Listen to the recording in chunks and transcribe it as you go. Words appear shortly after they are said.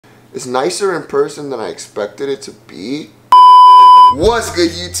It's nicer in person than I expected it to be. What's good,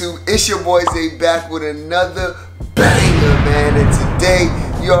 YouTube? It's your boy Zay back with another banger, man. And today,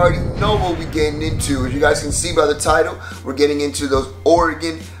 you already know what we're getting into. As you guys can see by the title, we're getting into those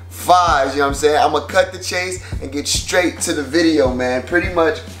Oregon 5s, you know what I'm saying? I'm gonna cut the chase and get straight to the video, man. Pretty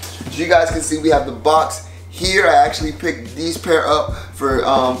much, as you guys can see, we have the box here. I actually picked these pair up for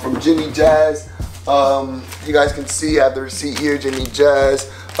from Jimmy Jazz. You guys can see I have the receipt here, Jimmy Jazz.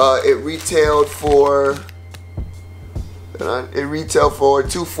 It retailed for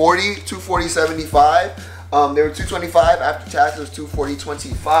 $240, $240.75. They were $225 after taxes,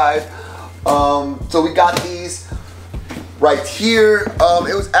 $240.25. So we got these right here.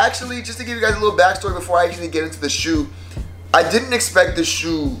 It was actually, just to give you guys a little backstory before I actually get into the shoe, I didn't expect the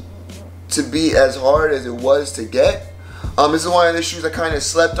shoe to be as hard as it was to get. This is one of the shoes I kind of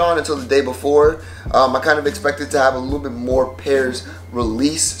slept on until the day before. I kind of expected to have a little bit more pairs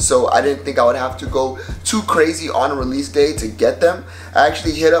release, so I didn't think I would have to go too crazy on release day to get them. I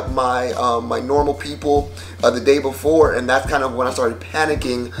actually hit up my my normal people the day before, and that's kind of when I started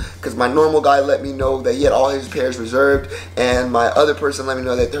panicking, because my normal guy let me know that he had all his pairs reserved, and my other person let me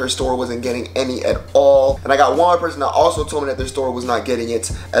know that her store wasn't getting any at all. And I got one other person that also told me that their store was not getting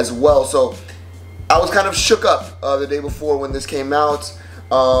it as well. So I was kind of shook up the day before when this came out.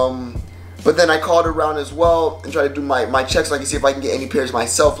 But then I called around as well and tried to do my checks so I can see if I can get any pairs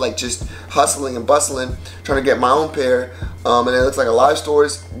myself, like just hustling and bustling, trying to get my own pair. And it looks like a lot of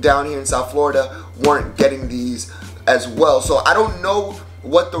stores down here in South Florida weren't getting these as well. So I don't know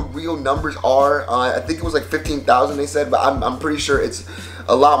what the real numbers are. I think it was like 15,000 they said, but I'm pretty sure it's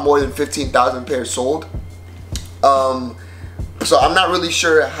a lot more than 15,000 pairs sold. So I'm not really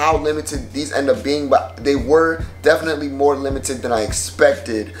sure how limited these end up being, but they were definitely more limited than I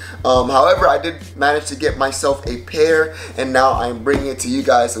expected. However, I did manage to get myself a pair, and now I'm bringing it to you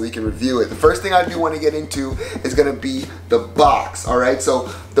guys so we can review it. The first thing I do want to get into is going to be the box, all right? So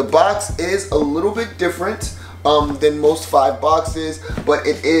the box is a little bit different than most 5 boxes, but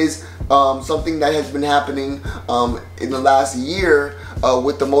it is something that has been happening in the last year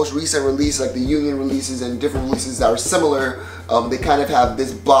with the most recent release, like the Union releases and different releases that are similar. They kind of have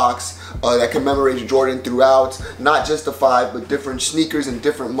this box that commemorates Jordan throughout, not just the 5, but different sneakers and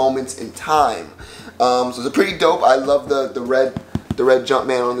different moments in time. So it's a pretty dope. I love the red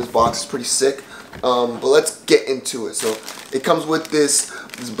Jumpman on this box. It's pretty sick. But let's get into it. So it comes with this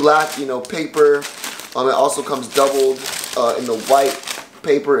black, paper. It also comes doubled in the white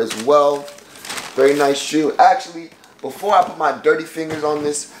paper as well. Very nice shoe. Actually, before I put my dirty fingers on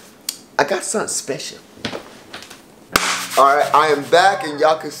this, I got something special. Alright, I am back, and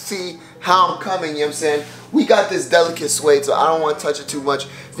y'all can see how I'm coming, you know what I'm saying? We got this delicate suede, so I don't want to touch it too much.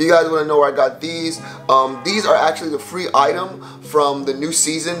 If you guys want to know where I got these are actually the free item from the new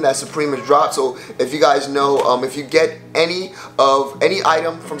season that Supreme has dropped. So if you guys know, if you get any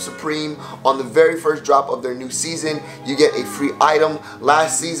item from Supreme on the very first drop of their new season, you get a free item.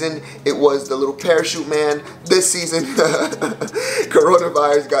 Last season, it was the little parachute man. This season,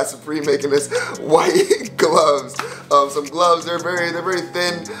 coronavirus got Supreme making us white gloves. Some gloves, they're very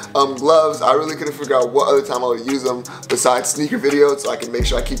thin gloves. I really couldn't figure out what other time I would use them besides sneaker videos, so I can make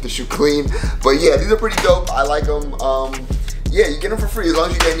sure I keep the shoe clean. But yeah, these are pretty dope. I like them. Yeah, you get them for free as long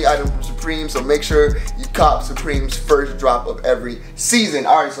as you get any item from Supreme, so make sure you cop Supreme's first drop of every season.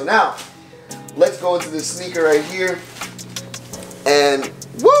 Alright, so now, let's go into this sneaker right here, and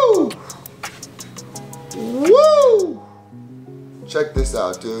woo! Woo! Check this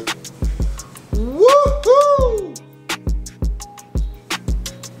out, dude. Woohoo!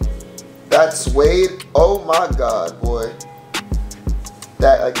 That suede, oh my god, boy.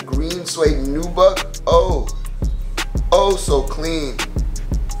 That green suede nubuck, oh so clean.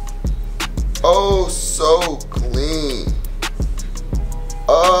 Oh, so clean.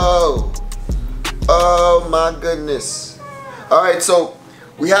 Oh my goodness. Alright, so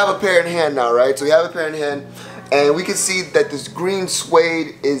we have a pair in hand now, right? So we have a pair in hand, and we can see that this green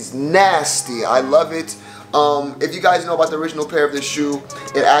suede is nasty. I love it. If you guys know about the original pair of this shoe,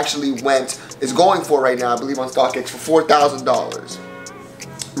 it actually is going for right now, I believe on StockX, for $4,000.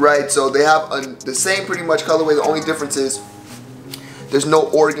 Right, so they have the same pretty much colorway. The only difference is there's no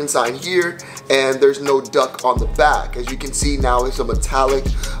Oregon sign here, and there's no duck on the back. As you can see now, it's a metallic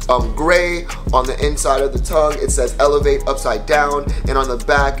gray. On the inside of the tongue, it says Elevate upside down, and on the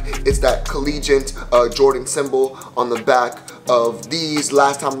back, it's that collegiate Jordan symbol on the back of these.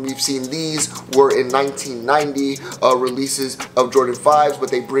 Last time we've seen these were in 1990 releases of Jordan 5s, but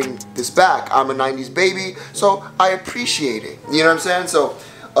they bring this back. I'm a 90s baby, so I appreciate it. You know what I'm saying? So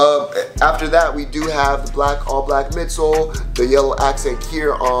After that, we do have the black, all black midsole, the yellow accent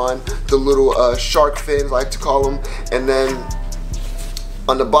here on the little shark fins, I like to call them, and then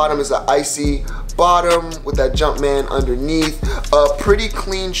on the bottom is an icy bottom with that Jumpman underneath. A pretty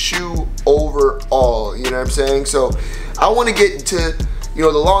clean shoe overall, you know what I'm saying? So I want to get into, you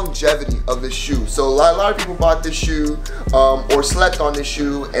know, the longevity of this shoe. So a lot of people bought this shoe or slept on this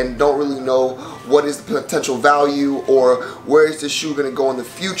shoe and don't really know what is the potential value or where is this shoe going to go in the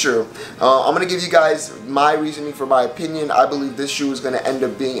future. I'm going to give you guys my reasoning for my opinion. I believe this shoe is going to end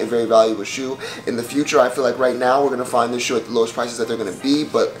up being a very valuable shoe in the future. I feel like right now we're going to find this shoe at the lowest prices that they're going to be,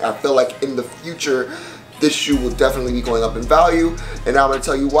 but I feel like in the future this shoe will definitely be going up in value, and I'm going to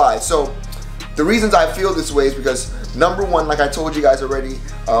tell you why. So the reasons I feel this way is because, number one, like I told you guys already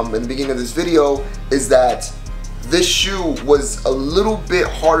in the beginning of this video, is that this shoe was a little bit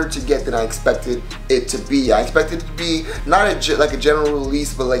harder to get than I expected it to be. I expected it to be not like a general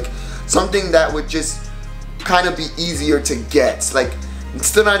release, but like something that would just kind of be easier to get. Like, it's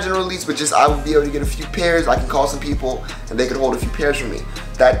still not a general release, but just I would be able to get a few pairs. I can call some people and they could hold a few pairs for me.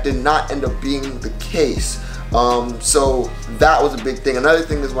 That did not end up being the case. So that was a big thing. Another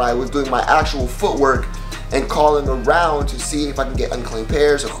thing is when I was doing my actual footwork and calling around to see if I can get unclaimed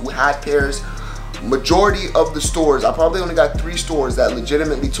pairs or who had pairs, majority of the stores, I probably only got 3 stores that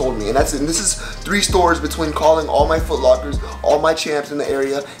legitimately told me, and this is 3 stores between calling all my Foot Lockers, all my Champs in the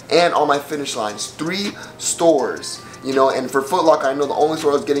area, and all my Finish Lines. 3 stores, you know, and for Foot Locker, I know the only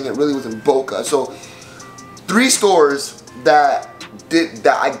store I was getting it really was in Boca. So 3 stores that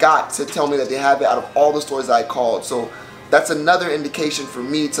I got to tell me that they have it out of all the stores that I called. So that's another indication for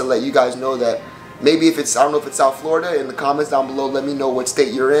me to let you guys know that maybe if it's, I don't know if it's South Florida, in the comments down below let me know what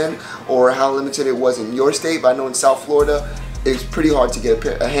state you're in or how limited it was in your state. But I know in South Florida it's pretty hard to get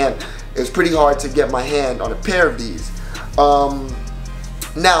it's pretty hard to get my hand on a pair of these.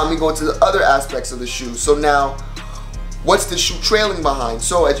 Now let me go into the other aspects of the shoe. So now, what's the shoe trailing behind?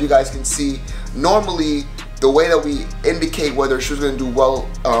 So as you guys can see, normally the way that we indicate whether a shoe is going to do well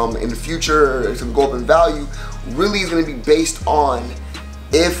in the future or it's going to go up in value really is going to be based on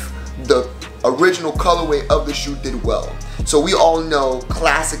if the original colorway of the shoe did well. So we all know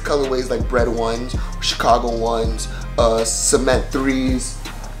classic colorways like Bread 1s, Chicago 1s, Cement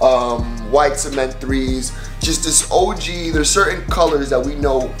 3s, white Cement 3s, just this OG. There's certain colors that we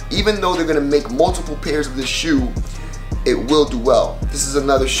know, even though they're going to make multiple pairs of this shoe, it will do well. This is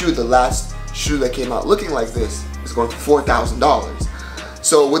another shoe. The last shoe that came out looking like this is going for $4,000.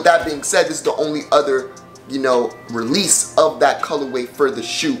 So with that being said, this is the only other, you know, release of that colorway for the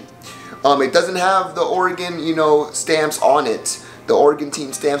shoe. It doesn't have the Oregon, you know, stamps on it, the Oregon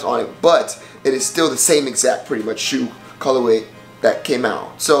team stamps on it, but it is still the same exact pretty much shoe colorway that came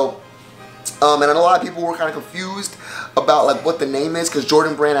out. So, and a lot of people were kind of confused about like what the name is, because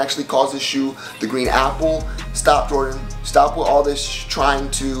Jordan Brand actually calls this shoe the Green Apple. Stop, Jordan. Stop with all this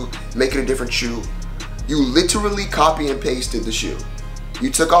trying to make it a different shoe. You literally copy and pasted the shoe. You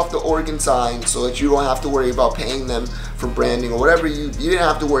took off the Oregon sign so that you don't have to worry about paying them for branding or whatever. You didn't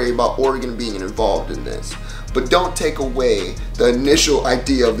have to worry about Oregon being involved in this. But don't take away the initial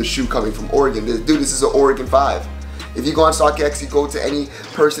idea of the shoe coming from Oregon. Dude, this is an Oregon 5. If you go on StockX, you go to any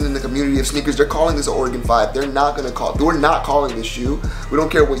person in the community of sneakers, they're calling this an Oregon 5. They're not gonna call, we're not calling this shoe. We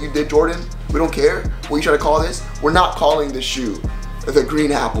don't care what you did, Jordan. We don't care what you try to call this. We're not calling this shoe the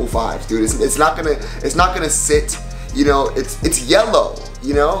Green Apple 5s, dude. It's not gonna sit. You know, it's yellow,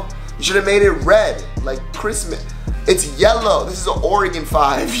 you know? You should have made it red, like Christmas. It's yellow. This is an Oregon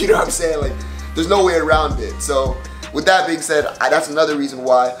 5, you know what I'm saying? Like, there's no way around it. So, with that being said, that's another reason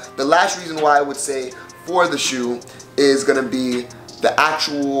why. The last reason why I would say for the shoe is gonna be the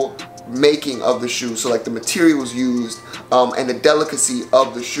actual making of the shoe. So, like the materials used and the delicacy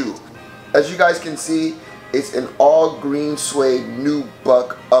of the shoe. As you guys can see, it's an all green suede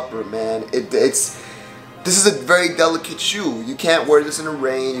nubuck upper, man. This is a very delicate shoe. You can't wear this in the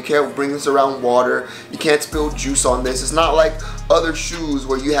rain. You can't bring this around water. You can't spill juice on this. It's not like other shoes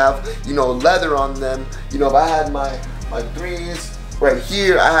where you have, you know, leather on them. You know, if I had my 3s right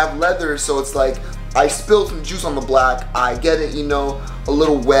here, I have leather, so it's like I spilled some juice on the black. I get it, you know, a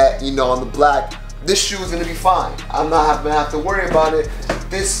little wet, you know, on the black. This shoe is gonna be fine. I'm not gonna have to worry about it.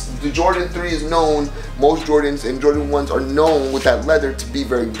 The Jordan 3 is known, most Jordans and Jordan 1s are known with that leather to be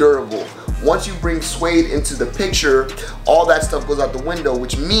very durable. Once you bring suede into the picture, all that stuff goes out the window,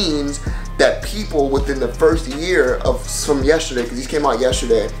 which means that people within the first year from yesterday, because these came out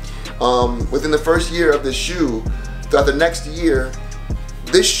yesterday, within the first year of the shoe, throughout the next year,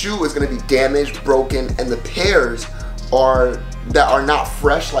 this shoe is going to be damaged, broken, and the pairs that are not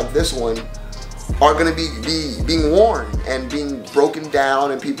fresh like this one are gonna be being worn and being broken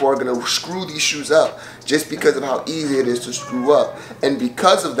down, and people are gonna screw these shoes up just because of how easy it is to screw up. And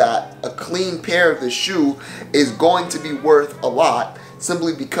because of that, a clean pair of the shoe is going to be worth a lot,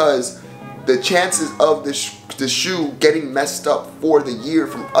 simply because the chances of the shoe getting messed up for the year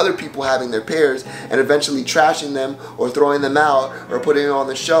from other people having their pairs and eventually trashing them or throwing them out or putting it on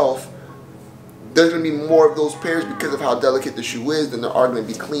the shelf, there's going to be more of those pairs because of how delicate the shoe is than there are going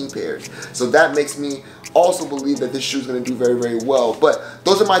to be clean pairs. So that makes me also believe that this shoe is going to do very, very well. But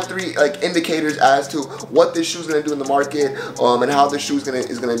those are my three indicators as to what this shoe is going to do in the market, and how this shoe is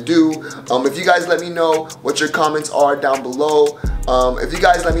going to do. If you guys let me know what your comments are down below. If you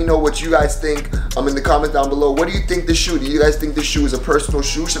guys let me know what you guys think in the comments down below. What do you think this shoe? Do you guys think this shoe is a personal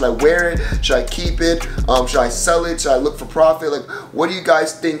shoe? Should I wear it? Should I keep it? Should I sell it? Should I look for profit? Like, what do you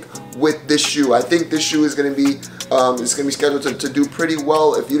guys think with this shoe? I think this shoe is going to be scheduled to do pretty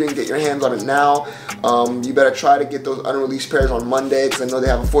well. If you didn't get your hands on it now, you better try to get those unreleased pairs on Monday, because I know they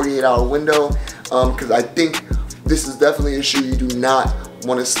have a 48-hour window, because I think this is definitely a shoe you do not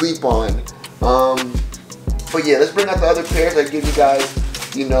want to sleep on. But yeah, let's bring out the other pairs. I give you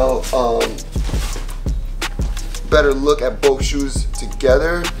guys, you know, better look at both shoes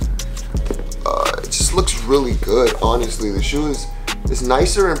together. It just looks really good, honestly. The shoe is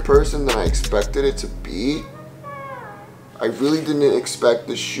nicer in person than I expected it to be. I really didn't expect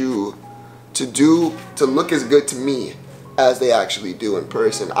the shoe to look as good to me as they actually do in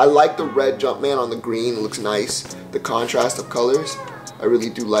person. I like the red Jumpman on the green. It looks nice. The contrast of colors, I really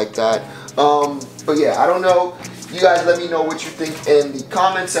do like that. But yeah, I don't know. You guys let me know what you think in the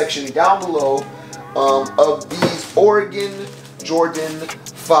comment section down below of these Oregon Jordan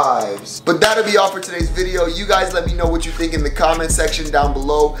 5s. But that'll be all for today's video. You guys let me know what you think in the comment section down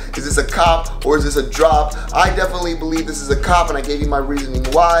below. Is this a cop or is this a drop? I definitely believe this is a cop, and I gave you my reasoning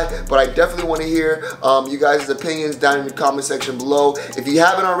why, but I definitely want to hear you guys' opinions down in the comment section below. If you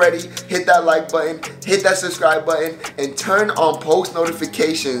haven't already, hit that like button, hit that subscribe button, and turn on post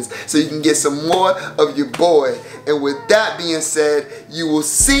notifications so you can get some more of your boy. And with that being said, you will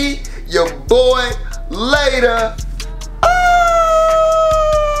see your boy later.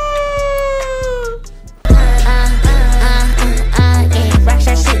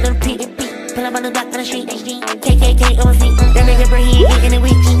 Pull up on the block on the street, KKK on my feet. That nigga bro, he ain't eating in a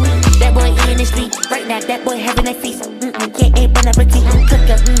week. That boy eating the street, right now that boy having a feast. Can't eat but not petite. Cook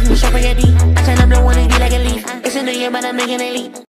up, shop for your D. I turn up the one and be like a leaf. It's a new year but I'm making a leap.